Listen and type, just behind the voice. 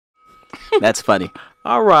That's funny.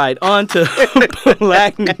 All right, on to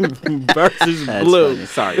black versus blue.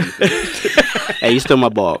 Sorry. Hey, you stole my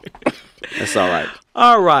ball. That's all right.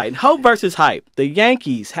 All right, hope versus hype. The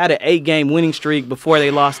Yankees had an 8-game winning streak before they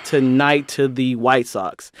lost tonight to the White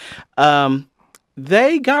Sox.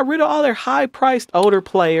 They got rid of all their high-priced older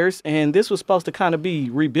players, and this was supposed to kind of be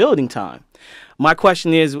rebuilding time. My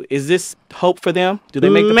question is this hope for them? Do they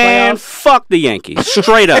make the playoffs? Fuck the Yankees.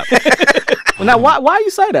 Straight up. Well, now, why you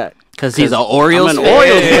say that? Because he's an Orioles fan.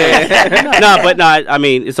 Orioles fan. No, I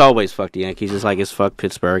mean, it's always fuck the Yankees. It's like it's fuck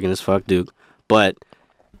Pittsburgh and it's fuck Duke. But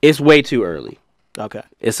it's way too early. Okay.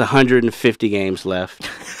 It's 150 games left.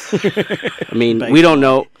 I mean, we don't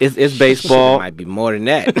know. It's baseball. It might be more than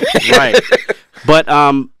that. Right. But,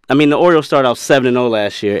 I mean, the Orioles started off 7-0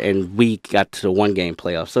 last year, and we got to the 1-game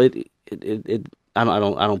playoff. So I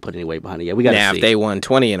don't put any weight behind it yet. We got to see. Now, if they won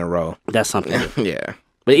 20 in a row. That's something different. Yeah.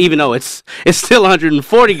 But even though it's still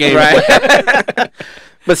 140 games. Right.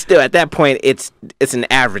 But still, at that point, it's an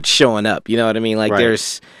average showing up. You know what I mean? Like, right.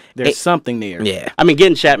 There's something there. Yeah. I mean,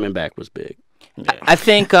 getting Chapman back was big. Yeah. I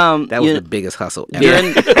think that was the biggest hustle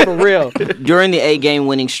ever. For real. During the 8-game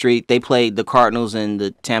winning streak, they played the Cardinals and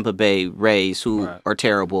the Tampa Bay Rays, who are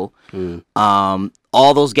terrible.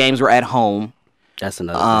 All those games were at home. That's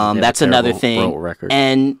another thing. That's another thing. Record.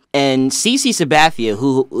 And CC Sabathia,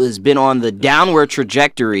 who has been on the downward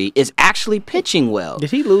trajectory, is actually pitching well.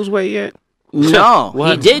 Did he lose weight yet? No,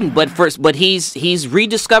 he didn't. But he's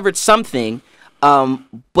rediscovered something.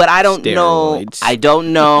 But I don't know. I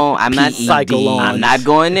don't know. I'm not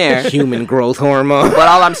going there. Human growth hormone. But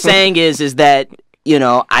all I'm saying is that,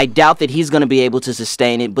 I doubt that he's going to be able to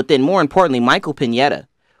sustain it. But then more importantly, Michael Pineda,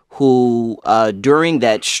 who during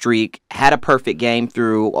that streak had a perfect game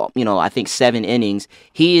through, I think 7 innings.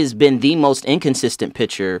 He has been the most inconsistent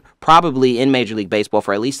pitcher probably in Major League Baseball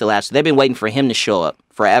for at least the last. They've been waiting for him to show up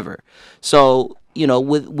forever. So,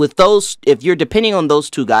 with those, if you're depending on those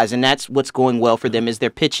two guys, and that's what's going well for them is their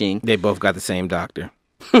pitching. They both got the same doctor.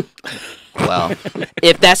 Well,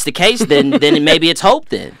 if that's the case, then maybe it's hope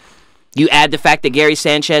then. You add the fact that Gary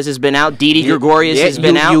Sanchez has been out, Didi Gregorius has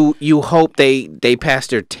been out. You hope they pass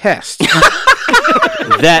their test.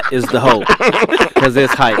 That is the hope, because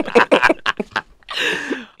it's hype.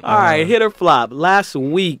 All right, hit or flop. Last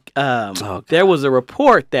week, there was a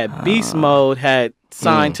report that Beast Mode had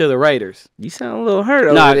signed to the Raiders. You sound a little hurt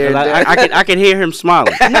over there. I can hear him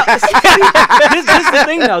smiling. This is the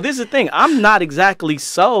thing, though. This is the thing. I'm not exactly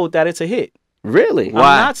sold that it's a hit. Really? I'm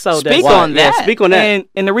not sold that. Speak on that. Yeah, speak on that.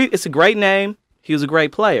 And it's a great name. He was a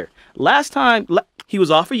great player. Last time, he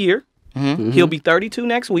was off a year. Mm-hmm. He'll be 32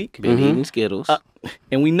 next week. Been eating Skittles.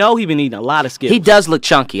 And we know he's been eating a lot of Skittles. He does look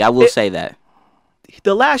chunky. I will say that.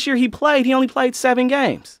 The last year he only played 7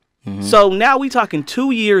 games. Mm-hmm. So now we talking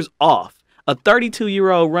 2 years off. A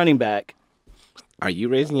 32-year-old running back. Are you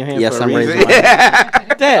raising your hand? Yes, for a I'm reason? raising my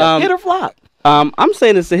hand. Dad, hit or flop? I'm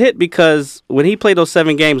saying it's a hit because when he played those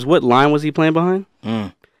 7 games, what line was he playing behind?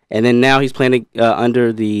 And then now he's playing behind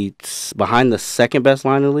the second best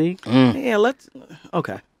line in the league. Yeah,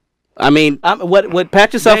 okay. I mean, what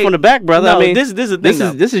pat yourself on the back, brother. No, I mean, this is the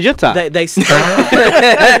thing. This is your time. They say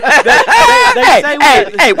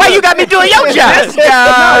Hey, why you got me doing your job?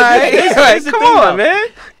 Come on, man.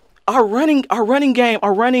 Our running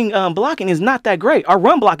blocking is not that great. Our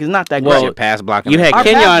run block is not that great. Well, pass blocking. You had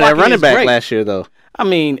Kenyon at running back last year, though. I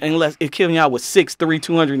mean, unless if Kenyon was 6'3",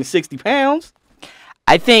 260 pounds.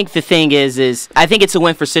 I think the thing is I think it's a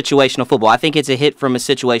win for situational football. I think it's a hit from a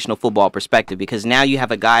situational football perspective because now you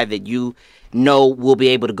have a guy that you know will be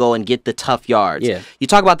able to go and get the tough yards. Yeah. You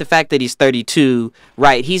talk about the fact that he's 32,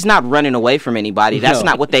 right? He's not running away from anybody. That's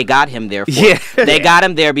not what they got him there for. Yeah. They got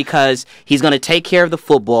him there because he's going to take care of the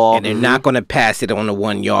football. And they're not going to pass it on the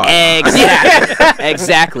 1 yard. Exactly.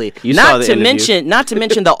 Exactly. Not to mention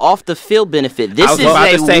the off the field benefit. This is a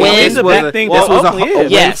win. This is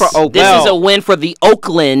a win for the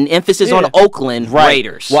Oakland, emphasis on Oakland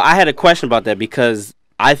Raiders. Well, I had a question about that because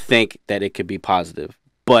I think that it could be positive.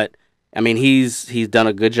 But I mean, he's done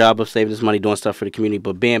a good job of saving his money, doing stuff for the community.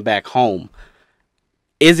 But being back home,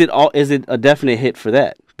 is it a definite hit for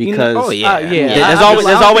that? Because there's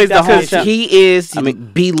always the home. He is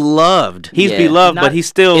beloved. He's beloved, but he's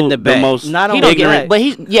still the most ignorant. But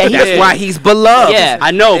that's why he's beloved. Yeah,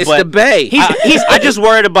 I know, it's but the Bay. I just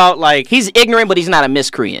worried about he's ignorant, but he's not a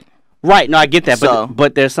miscreant. Right, no, I get that,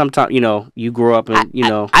 but there's sometimes you grow up and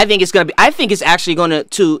I think it's gonna be. I think it's actually gonna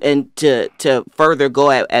to further go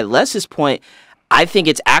at Les's point. I think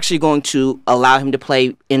it's actually going to allow him to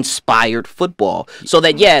play inspired football. So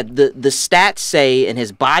that the stats say and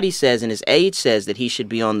his body says and his age says that he should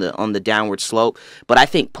be on the downward slope. But I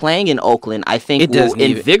think playing in Oakland, I think will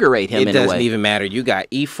invigorate him in a way. It doesn't even matter. You got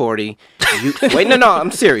E40. Wait, no,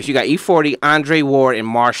 I'm serious. You got E40, Andre Ward, and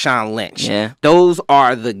Marshawn Lynch. Yeah. Those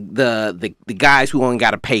are the guys who only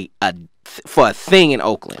got to pay for a thing in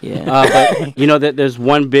Oakland. Yeah. But you know that there's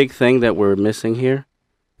one big thing that we're missing here.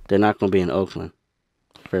 They're not going to be in Oakland.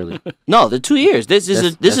 Fairly. No, the 2 years. This is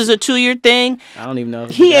a 2-year thing. I don't even know.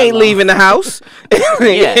 If He ain't leaving the house.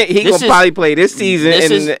 He gonna probably play this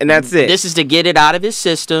season, and that's it. This is to get it out of his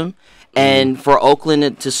system, and for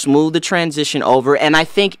Oakland to smooth the transition over. And I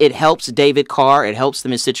think it helps David Carr. It helps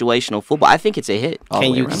them in situational football. I think it's a hit.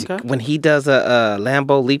 Can you when he does a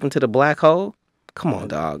Lambo leap into the black hole? Come on,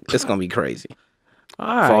 dog. It's gonna be crazy.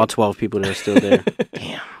 All right. For all 12 people that are still there.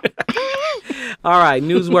 Damn. All right,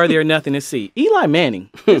 newsworthy or nothing to see. Eli Manning.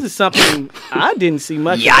 This is something I didn't see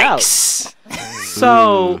much about. Yikes!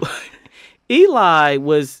 So, Eli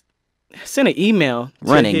sent an email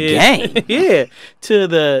Running game. to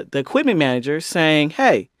the equipment manager saying,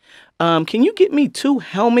 "Hey, can you get me 2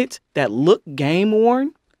 helmets that look game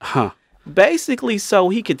worn?" Huh. Basically, so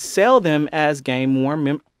he could sell them as game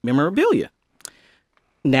worn memorabilia.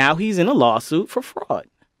 Now he's in a lawsuit for fraud.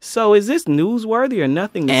 So is this newsworthy or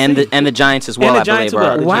nothing to see? And the Giants as well, And the Giants as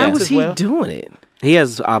well. The Why Giants was as he well. doing it? He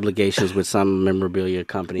has obligations with some memorabilia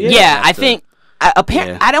company. Yeah, I think.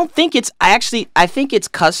 I don't think it's. I think it's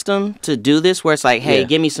custom to do this, where it's like, hey,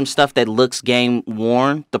 give me some stuff that looks game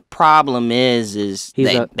worn. The problem is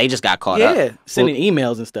they just got caught up. Yeah, sending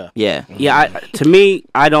emails and stuff. Yeah. Yeah, to me,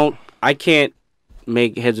 I can't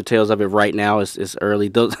make heads or tails of it right now. It's early.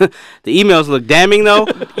 Those the emails look damning though.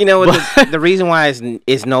 You know, the reason why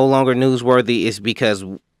it's no longer newsworthy is because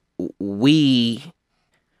we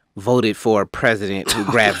voted for a president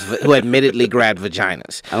who admittedly grabbed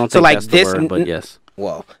vaginas. I don't think like that's the word, but yes.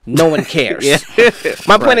 Well, no one cares.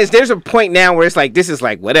 My point is, there's a point now where it's like, this is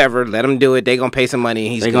like, whatever, let him do it. They're going to pay some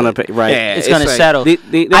money and They're going to pay, right. Yeah, It's going to like, settle.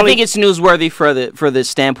 I think it's newsworthy for the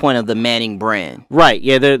standpoint of the Manning brand. Right,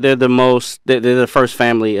 yeah, they're the first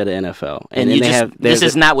family of the NFL. And this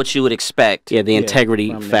is not what you would expect. Yeah, the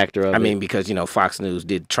integrity factor of it. I mean, because, Fox News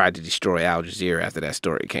did try to destroy Al Jazeera after that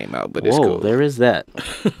story came out, but it's whoa, cool. there is that.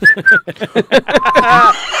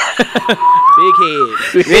 Big head.